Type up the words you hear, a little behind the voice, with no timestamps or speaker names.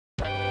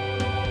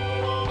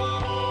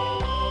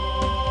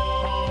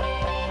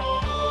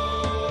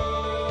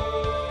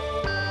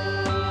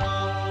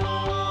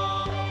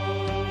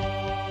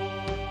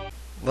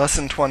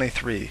Lesson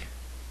 23,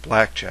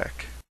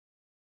 Blackjack.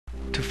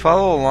 To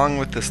follow along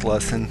with this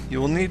lesson,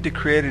 you will need to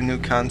create a new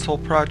console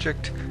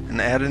project and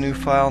add a new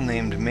file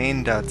named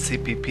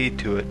main.cpp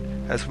to it,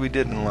 as we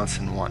did in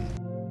Lesson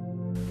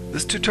 1.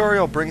 This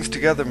tutorial brings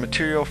together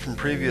material from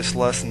previous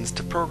lessons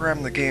to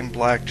program the game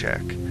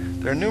Blackjack.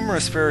 There are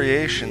numerous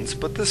variations,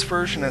 but this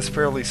version has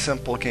fairly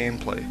simple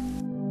gameplay.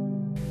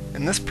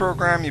 In this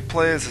program, you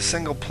play as a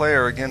single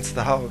player against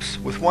the house,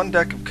 with one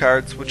deck of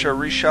cards which are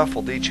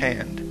reshuffled each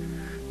hand.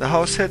 The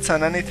house hits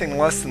on anything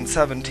less than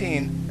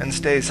 17 and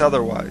stays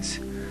otherwise.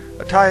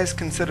 A tie is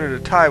considered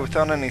a tie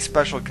without any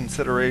special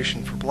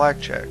consideration for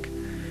blackjack,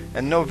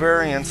 and no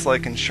variants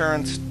like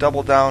insurance,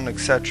 double down,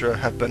 etc.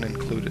 have been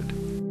included.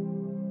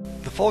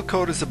 The full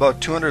code is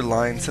about 200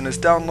 lines and is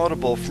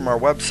downloadable from our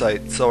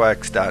website,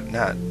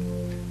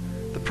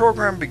 zoax.net. The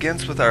program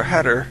begins with our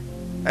header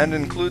and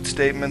includes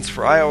statements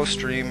for IO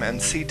stream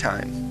and C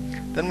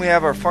time. Then we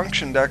have our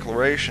function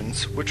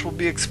declarations, which will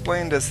be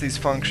explained as these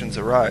functions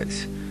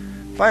arise.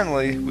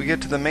 Finally, we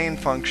get to the main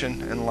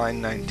function in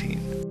line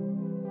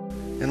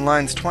 19. In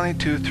lines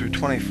 22 through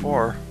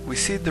 24, we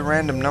seed the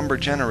random number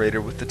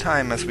generator with the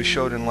time as we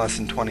showed in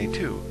lesson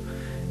 22.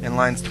 In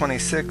lines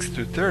 26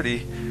 through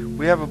 30,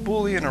 we have a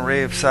Boolean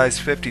array of size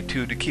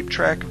 52 to keep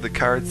track of the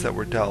cards that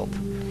were dealt.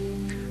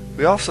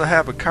 We also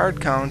have a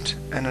card count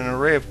and an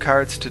array of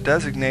cards to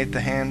designate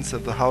the hands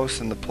of the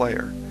house and the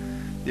player.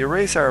 The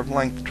arrays are of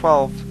length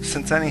 12,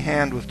 since any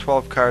hand with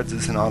 12 cards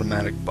is an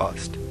automatic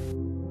bust.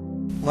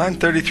 Line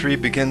 33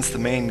 begins the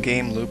main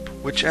game loop,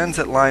 which ends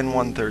at line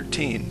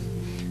 113.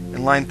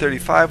 In line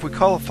 35, we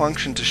call a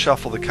function to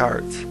shuffle the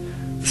cards.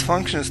 This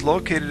function is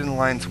located in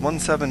lines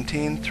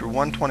 117 through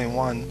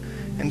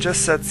 121 and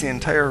just sets the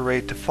entire array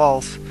to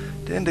false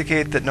to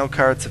indicate that no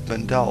cards have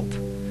been dealt.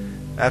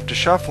 After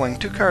shuffling,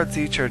 2 cards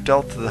each are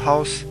dealt to the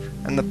house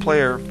and the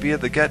player via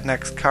the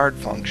getNextCard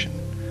function.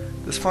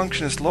 This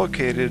function is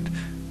located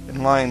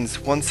in lines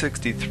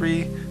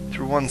 163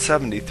 through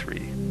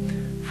 173.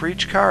 For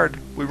each card,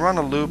 we run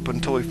a loop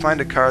until we find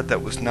a card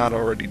that was not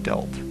already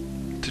dealt.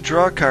 To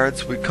draw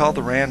cards, we call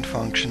the rand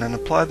function and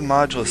apply the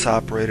modulus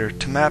operator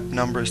to map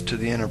numbers to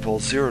the interval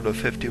 0 to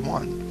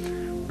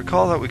 51.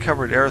 Recall that we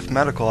covered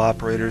arithmetical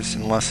operators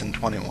in lesson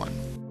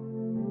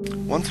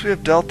 21. Once we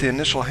have dealt the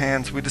initial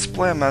hands, we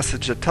display a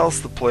message that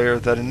tells the player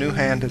that a new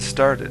hand has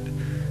started.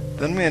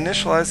 Then we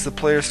initialize the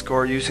player's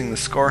score using the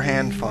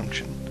scoreHand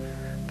function.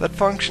 That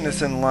function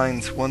is in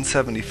lines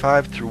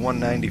 175 through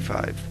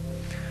 195.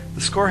 The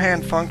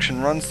scoreHand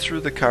function runs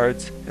through the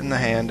cards in the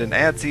hand and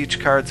adds each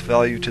card's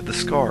value to the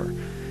score.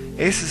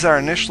 Aces are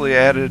initially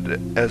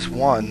added as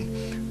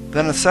 1,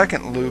 then a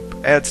second loop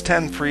adds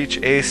 10 for each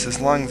ace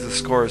as long as the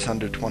score is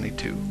under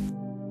 22.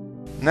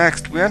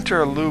 Next, we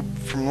enter a loop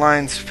from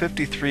lines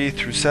 53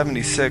 through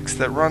 76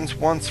 that runs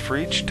once for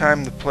each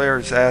time the player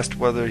is asked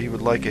whether he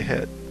would like a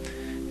hit.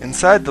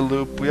 Inside the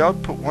loop, we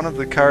output one of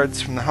the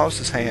cards from the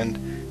house's hand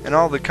and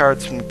all the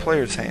cards from the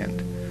player's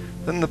hand.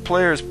 Then the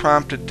player is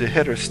prompted to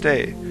hit or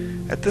stay.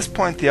 At this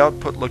point, the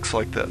output looks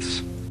like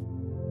this.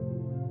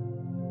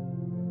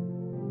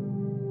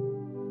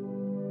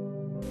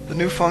 The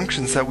new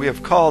functions that we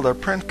have called are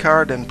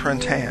printCard and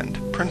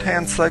printHand.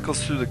 PrintHand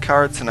cycles through the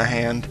cards in a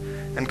hand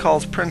and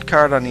calls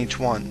printCard on each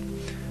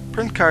one.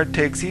 PrintCard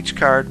takes each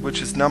card,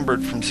 which is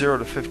numbered from 0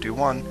 to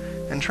 51,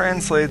 and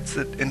translates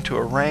it into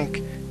a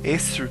rank,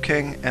 ace through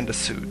king, and a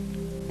suit.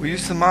 We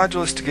use the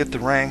modulus to get the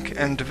rank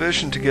and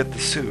division to get the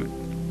suit.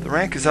 The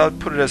rank is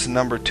outputted as a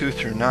number 2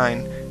 through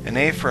 9, an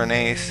A for an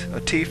ace, a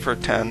T for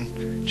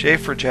 10, J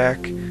for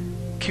jack,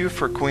 Q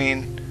for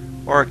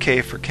queen, or a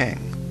K for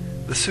king.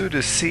 The suit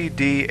is C,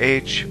 D,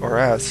 H, or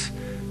S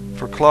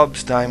for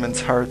clubs,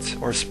 diamonds, hearts,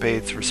 or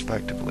spades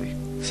respectively.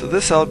 So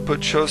this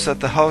output shows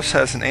that the house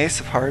has an ace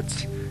of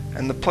hearts,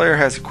 and the player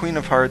has a queen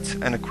of hearts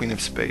and a queen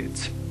of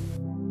spades.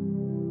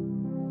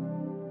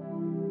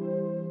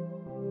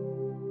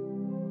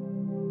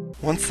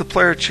 Once the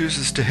player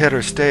chooses to hit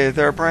or stay,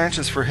 there are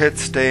branches for hit,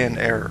 stay, and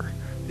error.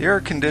 The error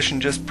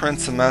condition just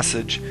prints a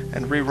message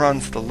and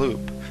reruns the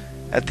loop.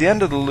 At the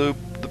end of the loop,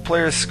 the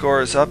player's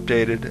score is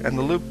updated and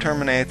the loop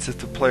terminates if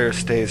the player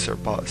stays or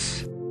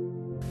busts.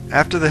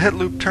 After the hit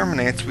loop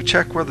terminates, we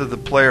check whether the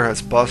player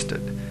has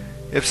busted.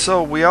 If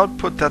so, we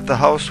output that the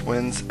house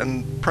wins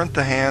and print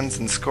the hands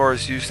and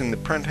scores using the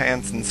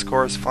printHands and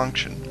scores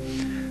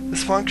function.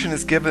 This function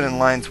is given in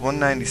lines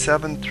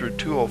 197 through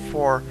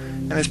 204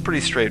 and is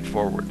pretty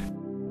straightforward.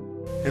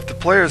 If the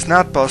player is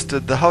not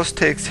busted, the house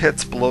takes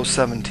hits below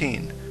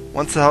 17.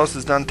 Once the house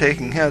is done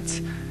taking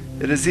hits,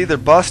 it is either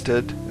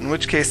busted, in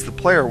which case the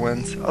player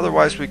wins,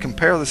 otherwise we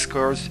compare the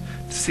scores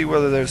to see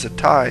whether there's a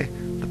tie,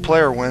 the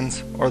player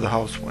wins, or the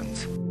house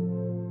wins.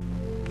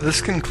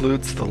 This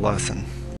concludes the lesson.